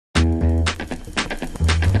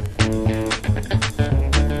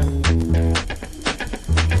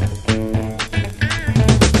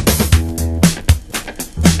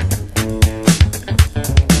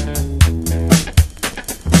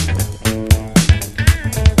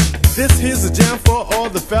This here's a jam for all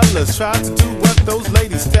the fellas. Try to do what those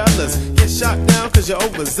ladies tell us. Get shot down cause you're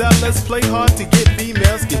overzealous. Play hard to get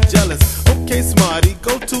females, get jealous. Okay, smarty,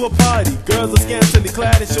 go to a party. Girls are scantily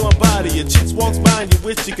clad and showing body. Your chicks walks by and you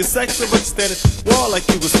wish you could sex her, but you stand at the wall like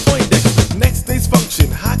you was Poindexter. Next day's function,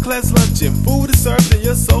 high class luncheon. Food is served and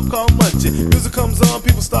you're so-called munching. Music comes on,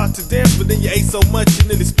 people start to dance, but then you ate so much and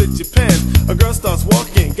then they split your pants. A girl starts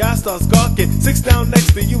walking, guy starts gawking. Sits down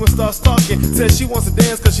next to you and starts talking. Says she wants to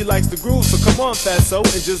dance cause she likes the groove. So come on, fatso,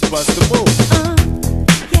 and just bust the move.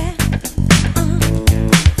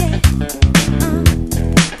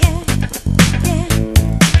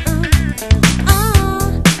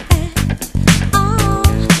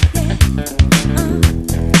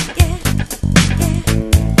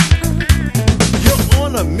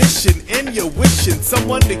 And you're wishing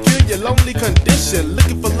someone to cure your lonely condition.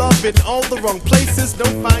 Looking for love in all the wrong places.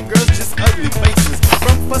 Don't find girls, just ugly faces.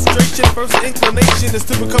 From frustration, first inclination is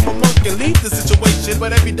to become a monk and leave the situation.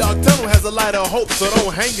 But every dark tunnel has a light of hope, so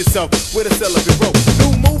don't hang yourself with a celibate rope.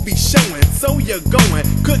 New movie showing, so you're going.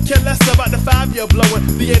 Could care less about the 5 you're blowing.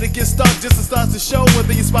 The edit gets stuck just to start to show.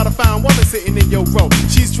 Whether you spot a fine woman sitting in your row.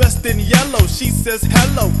 She's dressed in yellow, she says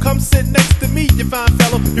hello. Come sit next to me, you fine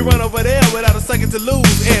fellow. You run over there without a second to lose.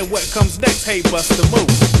 And what comes next? Hey, bust the move.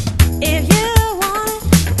 If you want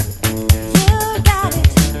it, you got it.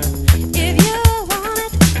 If you want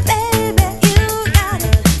it, baby, you got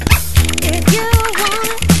it. If you want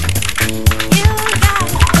it, you got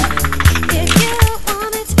it. If you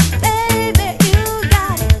want it, baby, you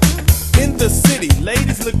got it. In the city,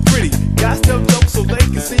 ladies look pretty. Guys tell jokes so they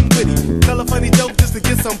can seem witty. Tell a funny joke just to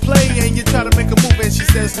get some play, and you try to make a move and she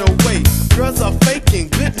says no way. Girls are faking,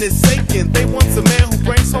 goodness saking. They want a man who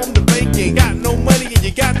brings home the bacon. Got no money and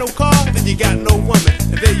you got no car, then you got no woman,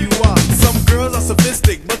 and there you are. Some girls are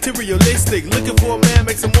sophistic, materialistic. Looking for a man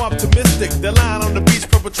makes them more optimistic. They're lying on the beach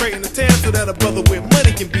perpetrating the tan so that a brother with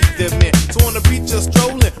money can beat their man. So on the beach you're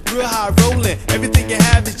strolling, real high rolling. Everything you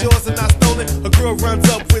have is yours and not stolen. A girl runs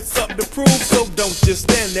up with something to prove, so don't just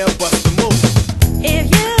stand there, bust the move. If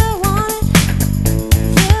you want it,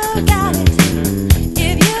 you got it.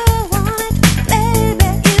 If you want it, baby,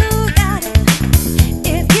 you got it.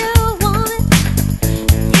 If you want it,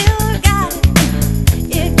 you got it.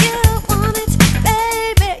 If you want it,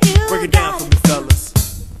 baby, you Break it down got for it. me, fellas.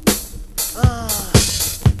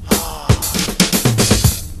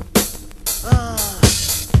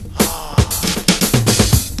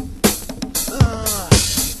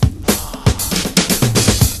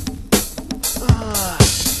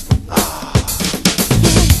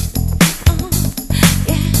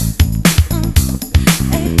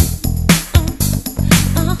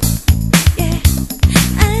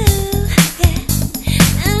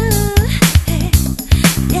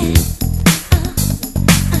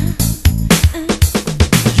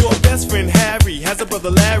 Has a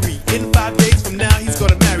brother Larry. In 5 days from now he's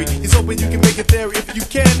gonna marry. He's hoping you can make it there if you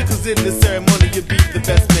can, cause in this ceremony you'll be the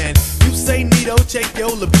best man. You say neato, check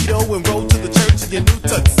your libido, and roll to the church in your new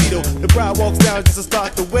tuxedo. The bride walks down just to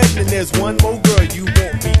start the wedding, and there's one more girl you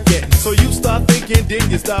won't be getting. So you start thinking, then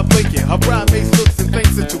you start blinking. Her bridesmaids looks and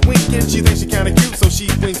thinks that you're winking. She thinks you're kinda cute, so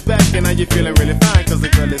she winks back, and now you're feeling really fine, cause the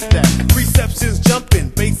girl is that. Reception's jumping,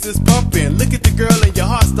 bass is pumping. Look at the girl and your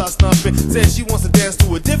heart starts thumping. Says she wants to dance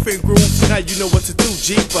to a different groove. Now you know what to do,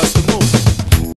 G, bust the move.